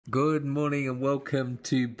Good morning and welcome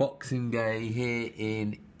to Boxing Day here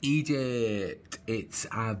in Egypt. It's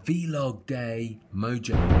our vlog day,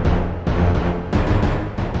 MOJO.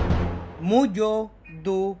 MOJO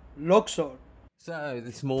do Luxor. So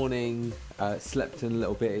this morning, slept in a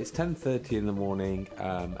little bit. It's 10:30 in the morning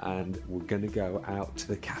and we're going to go out to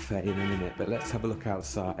the cafe in a minute, but let's have a look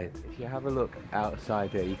outside. If you have a look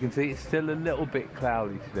outside here, you can see it's still a little bit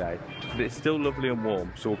cloudy today, but it's still lovely and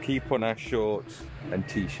warm, so we'll keep on our shorts and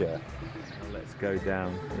t-shirt. Let's go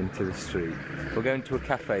down into the street. We're going to a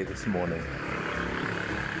cafe this morning.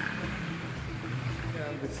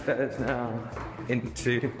 Down the stairs now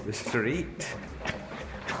into the street.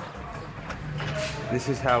 This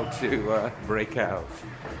is how to break out.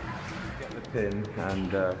 Get the pin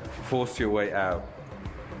and force your way out.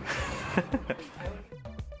 So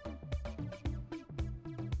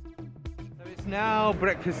it's now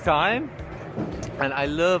breakfast time, and I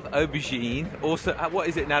love aubergine. Also, what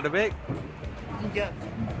is it in Arabic? Yes.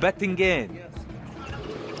 Bunting. Yes.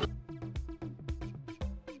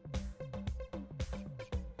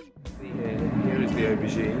 See here is the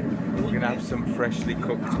aubergine. We're gonna have some freshly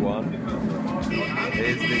cooked one.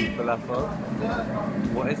 Here's the falafel.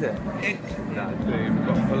 What is it? No, food. We've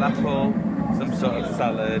got falafel, some sort of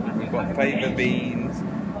salad. We've got fava beans.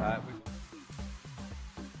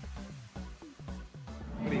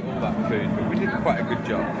 We eat all that food, but we did quite a good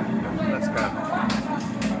job. Let's go.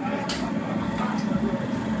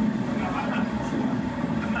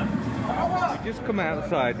 We just come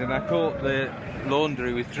outside and I thought the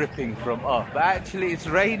laundry was dripping from up, but actually it's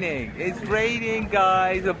raining. It's raining,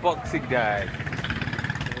 guys, on Boxing Day.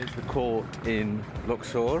 There's the court in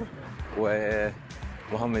Luxor where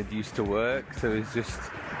Mohammed used to work, so he's just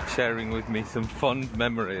sharing with me some fond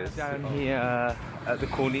memories. Down here at the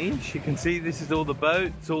Corniche, you can see this is all the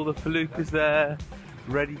boats, all the feluccas there,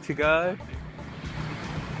 ready to go.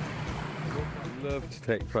 Love to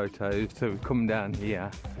take photos, so we've come down here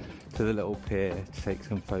to the little pier to take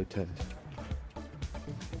some photos.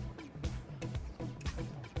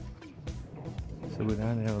 So we're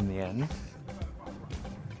down here on the end.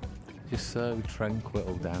 Just so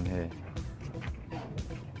tranquil down here.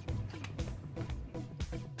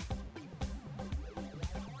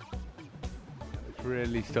 It's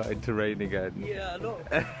really started to rain again. Yeah, I know.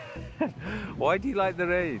 Why do you like the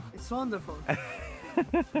rain? It's wonderful. We're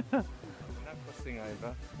now crossing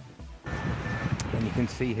over. And you can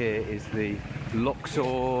see here is the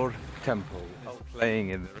Luxor temple. Playing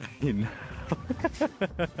in the rain.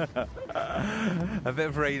 A bit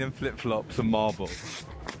of rain and flip-flops and marble.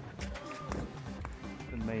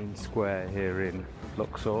 The main square here in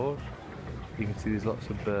Luxor. You can see there's lots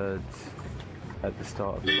of birds at the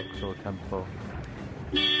start of the Luxor temple.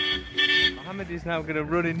 Mohammed is now going to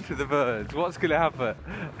run into the birds. What's going to happen?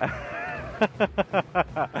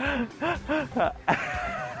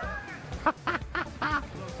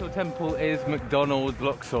 Luxor temple is McDonald's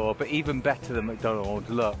Luxor, but even better than McDonald's,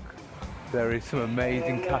 look. There is some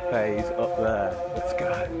amazing cafes up there. Let's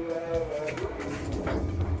go.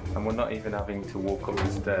 And we're not even having to walk up the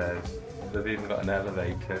stairs. They've even got an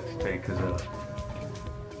elevator to take us up.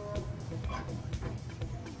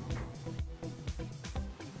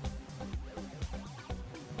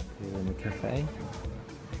 Here in the cafe.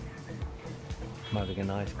 I'm having a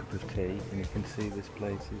nice cup of tea, and you can see this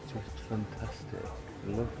place is just fantastic.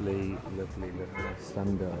 Lovely, lovely, lovely.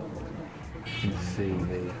 Stand up. You can see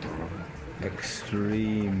the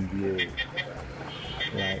extreme view.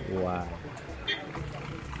 Like, wow.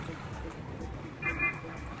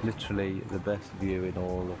 Literally the best view in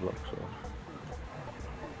all of Luxor.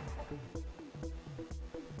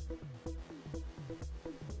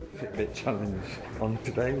 Fitbit challenge on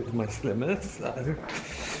today with my slimmers, so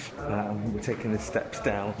we're taking the steps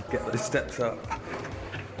down, get the steps up.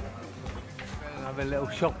 Have a little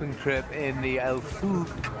shopping trip in the El Souk,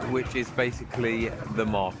 which is basically the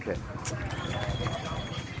market.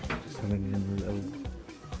 Just having a little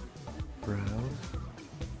browse.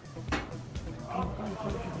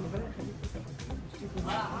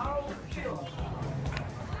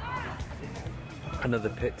 Another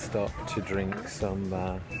pit stop to drink some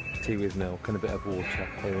tea with milk and a bit of water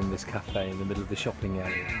here in this cafe in the middle of the shopping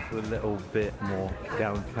area. For a little bit more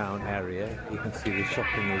downtown area, you can see the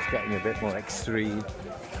shopping is getting a bit more extreme. You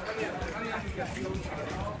can see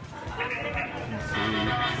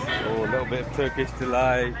a little bit of Turkish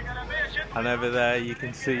delight, and over there you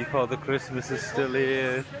can see Father Christmas is still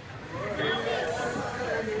here.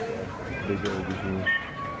 Big aubergine.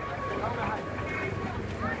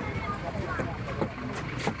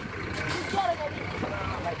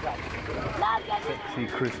 Sexy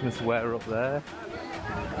Christmas wear up there.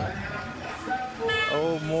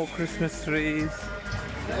 Oh, more Christmas trees.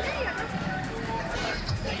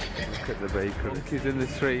 Look at the bakery. He's in the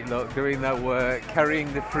street, look, doing that work,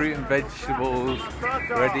 carrying the fruit and vegetables,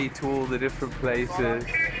 ready to all the different places.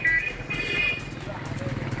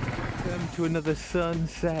 Come to another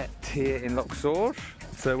sunset here in Luxor.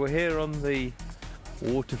 So we're here on the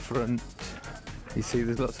waterfront. You see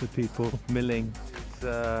there's lots of people milling. It's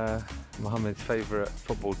Mohammed's favourite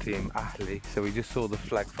football team, Ahli. So we just saw the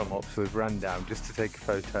flag from up, so we've ran down just to take a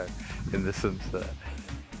photo in the sunset.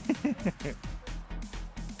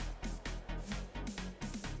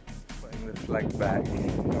 Putting the flag back.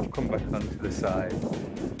 I've come back onto the side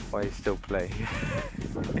while you still play.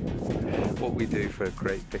 What we do for a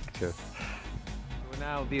great picture. We're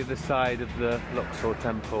now the other side of the Luxor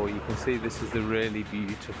temple. You can see this is the really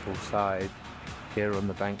beautiful side here on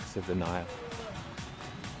the banks of the Nile.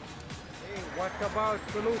 What about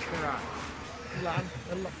solution?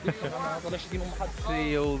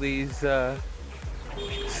 See all these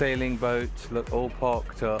sailing boats, look, all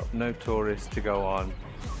parked up, no tourists to go on.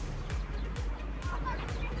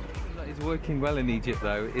 What is working well in Egypt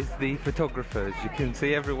though is the photographers. You can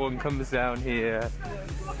see everyone comes down here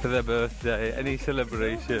for their birthday, any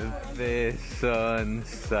celebration. This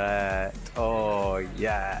sunset, oh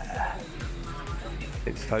yeah,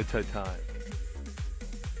 it's photo time.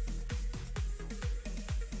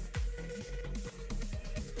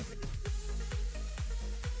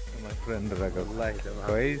 friend رجل والله تمام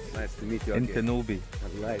كويس. Nice to meet you انت again. نوبي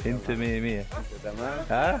والله انت تمام. مية مية. انت تمام.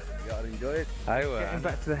 ها You are enjoy it. ايوه. Getting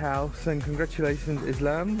back to the house and congratulations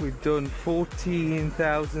Islam, we've done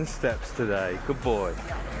 14,000 steps today. Good boy.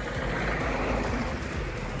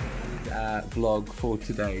 Vlog for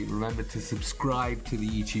today. Remember to subscribe to the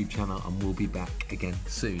YouTube channel and we'll be back again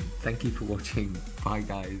soon. Thank you for watching. Bye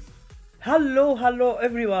guys. Hello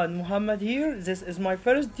everyone, Muhammad here. This is my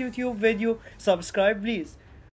first YouTube video. Subscribe please.